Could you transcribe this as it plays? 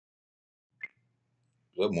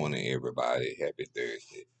Good morning, everybody. Happy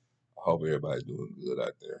Thursday. I hope everybody's doing good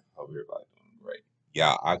out there. Hope everybody's doing great.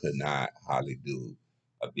 Yeah, I could not hardly do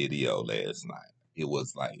a video last night. It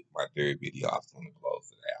was like my third video. I was going to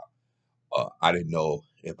close it out. I didn't know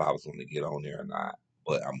if I was going to get on there or not,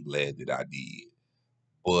 but I'm glad that I did.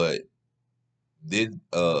 But this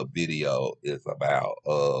video is about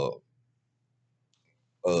uh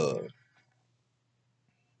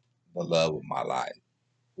the love of my life,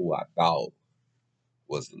 who I thought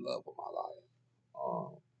was the love of my life.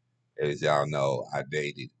 Um, as y'all know, I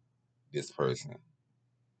dated this person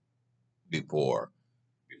before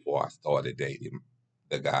before I started dating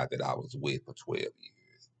the guy that I was with for 12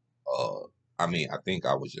 years. I mean, I think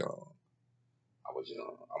I was young. I was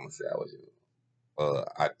young. I'm gonna say I was young.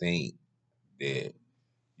 I think that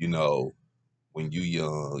you know when you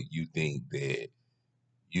young, you think that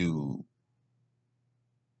you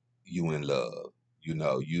you in love.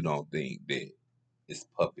 You don't think that it's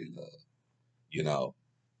puppy love. You know,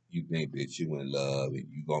 you think that you in love and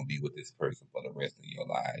you gonna be with this person for the rest of your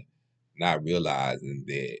life, not realizing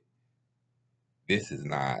that this is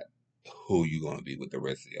not who you're gonna be with the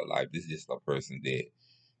rest of your life. This is just a person that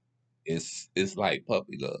it's like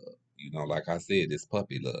puppy love. Like I said, it's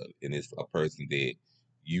puppy love, and it's a person that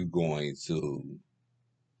you going to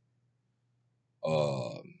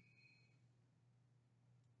um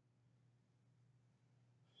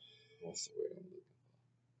what's the word I'm looking-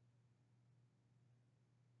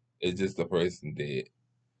 it's just a person that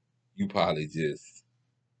you probably just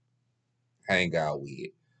hang out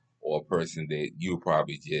with, or a person that you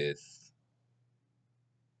probably just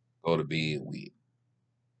go to bed with,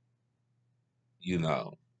 you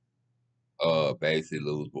know, basically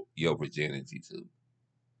lose your virginity to.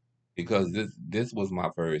 Because this was my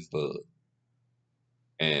first love,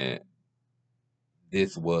 and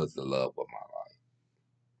this was the love of my life.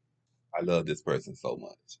 I love this person so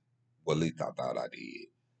much. Well, at least I thought I did.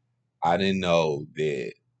 I didn't know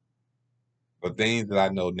that the things that I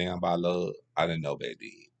know now about love, I didn't know back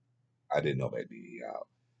then. I didn't know back then, y'all.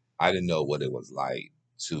 I didn't know what it was like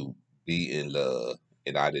to be in love,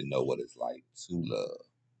 and I didn't know what it's like to love.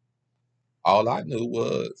 All I knew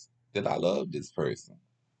was that I loved this person,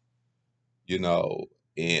 you know,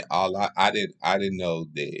 and I didn't know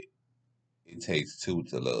that it takes two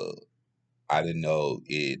to love. I didn't know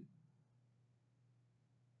it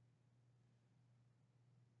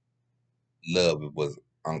love was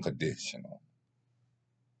unconditional.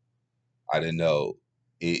 I didn't know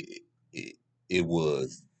it it, it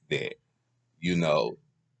was that. You know,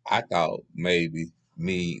 I thought maybe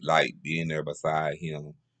me like being there beside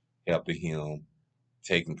him, helping him,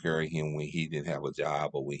 taking care of him when he didn't have a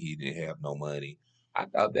job or when he didn't have no money. I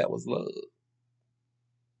thought that was love.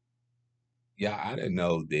 Yeah, I didn't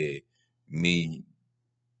know that me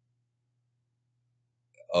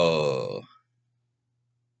uh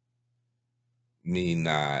me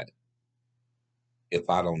not if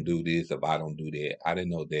I don't do this, if I don't do that, I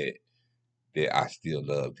didn't know that I still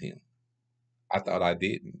loved him. I thought I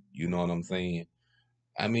didn't. You know what I'm saying?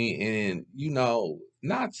 I mean, and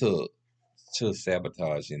not to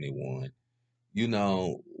sabotage anyone.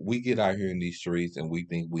 We get out here in these streets and we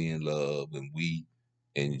think we in love and we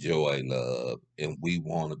enjoy love and we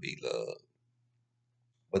want to be loved.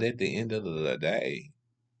 But at the end of the day,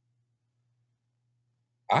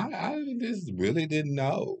 I just really didn't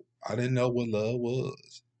know. I didn't know what love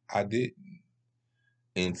was. I didn't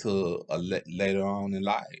until later on in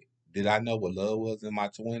life. Did I know what love was in my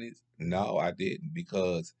 20s? No, I didn't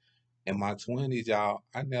because in my 20s, y'all,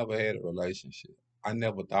 I never had a relationship. I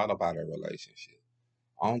never thought about a relationship.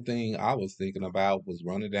 Only thing I was thinking about was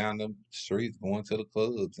running down the streets, going to the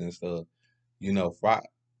clubs and stuff.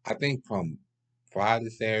 I think from Friday,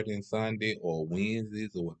 Saturday, and Sunday, or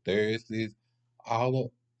Wednesdays or Thursdays, all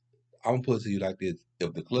of I'm gonna put it to you like this: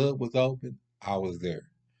 if the club was open, I was there.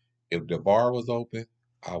 If the bar was open,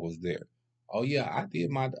 I was there. Oh yeah, I did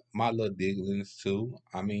my little digglings too.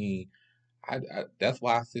 I mean, that's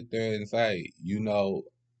why I sit there and say,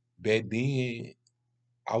 back then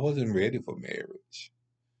I wasn't ready for marriage.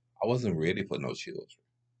 I wasn't ready for no children.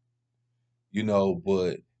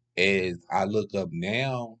 But as I look up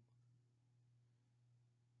now,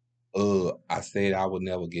 I said I would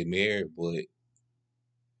never get married, but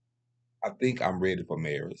I think I'm ready for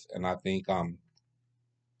marriage, and I think I'm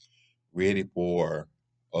ready for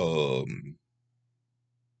um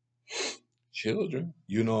children.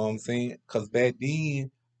 You know what I'm saying? Because back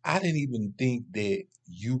then, I didn't even think that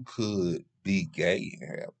you could be gay and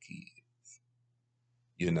have kids.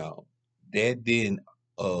 You know, that didn't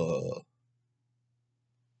uh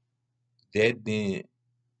that didn't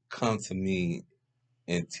come to me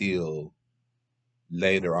until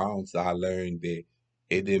later on, so I learned that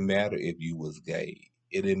it didn't matter if you was gay.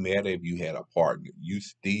 It didn't matter if you had a partner. You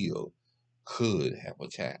still could have a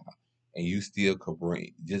child. And you still could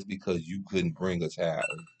bring, just because you couldn't bring a child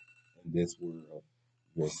in this world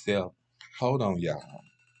yourself. Hold on, y'all.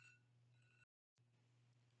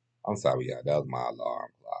 I'm sorry, y'all. That was my alarm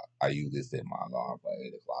clock. I usually set my alarm for 8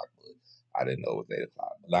 o'clock, but I didn't know it was 8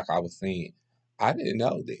 o'clock. But like I was saying, I didn't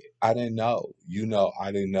know that. I didn't know.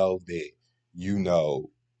 I didn't know that, you know,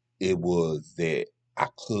 it was that I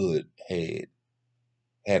could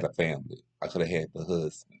had a family. I could have had the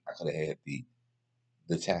husband. I could have had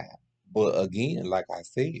the child. But again, like I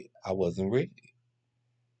said, I wasn't ready.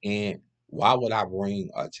 And why would I bring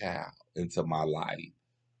a child into my life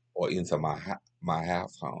or into my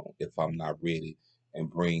household if I'm not ready and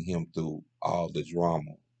bring him through all the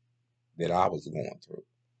drama that I was going through?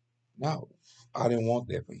 No, I didn't want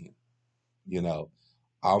that for him. You know,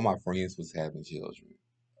 all my friends was having children.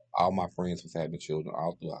 All my friends was having children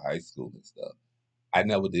all through high school and stuff. I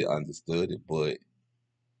never did understood it, but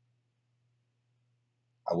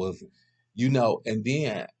I wasn't, and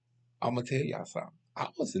then I'm gonna tell y'all something. I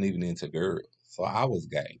wasn't even into girls, so I was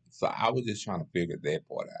gay. So I was just trying to figure that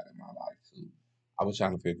part out in my life too. I was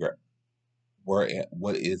trying to figure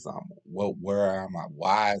what is where am I?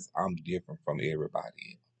 Why is I'm different from everybody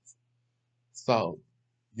else? So,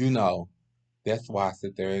 you know, that's why I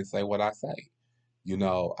sit there and say what I say.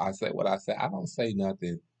 I say what I say. I don't say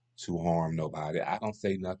nothing to harm nobody. I don't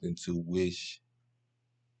say nothing to wish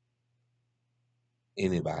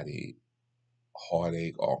anybody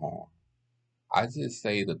heartache or harm. I just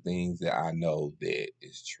say the things that I know that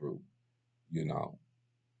is true, you know.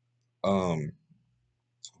 Um,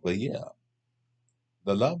 but yeah,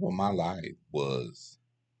 the love of my life was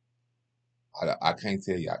I can't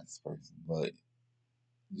tell y'all this person, but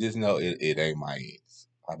just know it ain't my ex.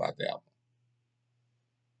 How about that one?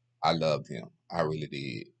 I loved him. I really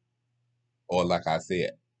did. Or like I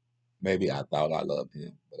said, maybe I thought I loved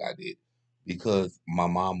him, but I did. Because my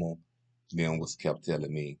mama then was kept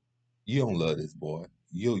telling me, you don't love this boy.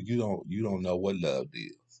 You don't know what love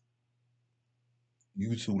is.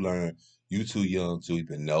 You too learn you too young to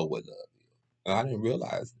even know what love is. And I didn't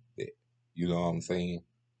realize that. You know what I'm saying?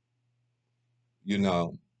 You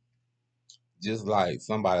know, just like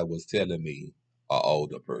somebody was telling me, a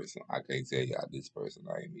older person, I can't tell y'all this person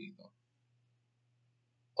name either.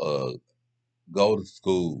 Uh, go to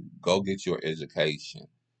school, go get your education,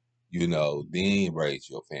 then raise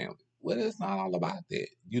your family. Well, it's not all about that.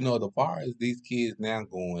 The far as these kids now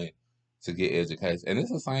going to get education, and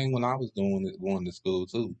it's the same when I was doing it, going to school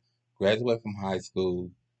too. Graduate from high school,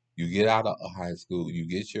 you get out of high school, you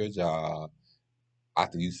get your job.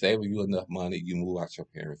 After you save you enough money, you move out your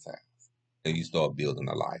parents' house and you start building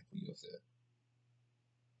a life for yourself.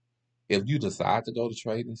 If you decide to go to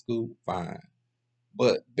trading school, fine.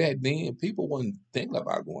 But back then, people wasn't thinking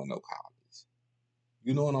about going to college.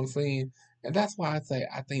 You know what I'm saying? And that's why I say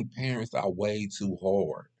I think parents are way too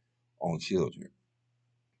hard on children,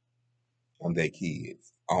 on their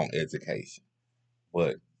kids, on education.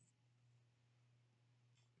 But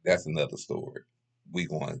that's another story. We're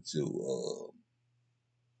going to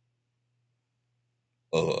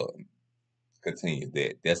uh continue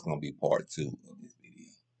that. That's gonna be part two of this video.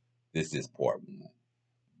 This is part one.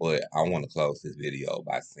 But I want to close this video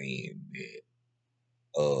by saying that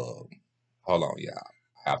hold on, y'all.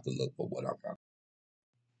 I have to look for what I'm talking.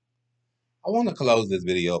 I want to close this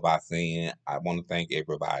video by saying I want to thank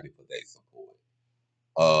everybody for their support.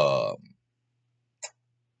 Um,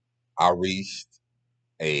 I reached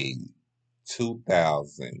a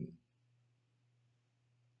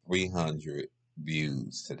 2,300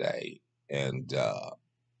 views today, and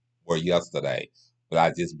or yesterday, but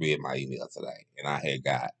I just read my email today, and I had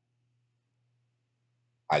got,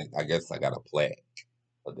 I guess I got a plaque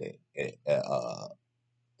for that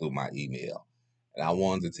through my email, and I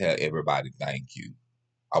wanted to tell everybody thank you.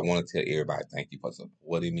 I want to tell everybody thank you for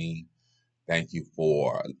supporting me. Thank you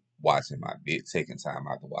for watching taking time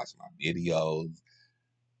out to watch my videos.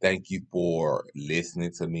 Thank you for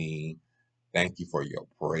listening to me. Thank you for your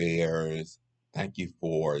prayers. Thank you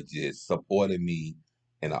for just supporting me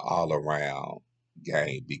in an all around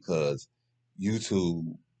game because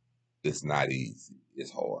YouTube is not easy.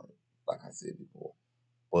 It's hard, like I said before.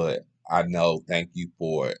 But I know, thank you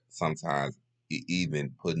for sometimes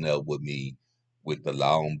even putting up with me with the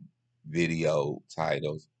long video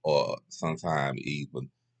titles, or sometimes even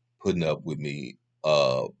putting up with me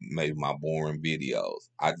maybe my boring videos.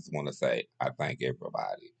 I just want to say I thank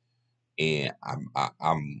everybody, and I'm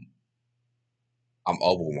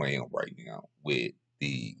overwhelmed right now with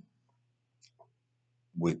the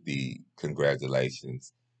with the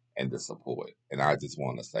congratulations and the support. And I just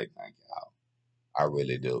want to say thank y'all. I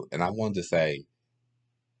really do. And I wanted to say,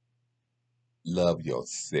 love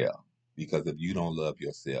yourself. Because if you don't love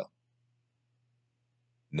yourself,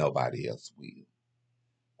 nobody else will.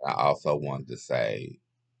 I also wanted to say,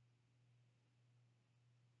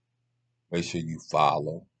 make sure you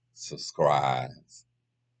follow, subscribe,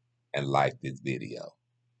 and like this video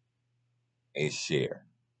and share.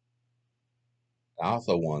 I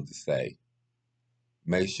also wanted to say,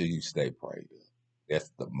 make sure you stay prayed up.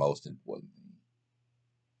 That's the most important thing.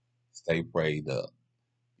 Stay prayed up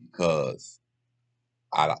because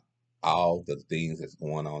out of all the things that's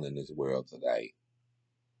going on in this world today,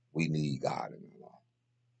 we need God in our life.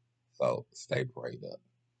 So stay prayed up.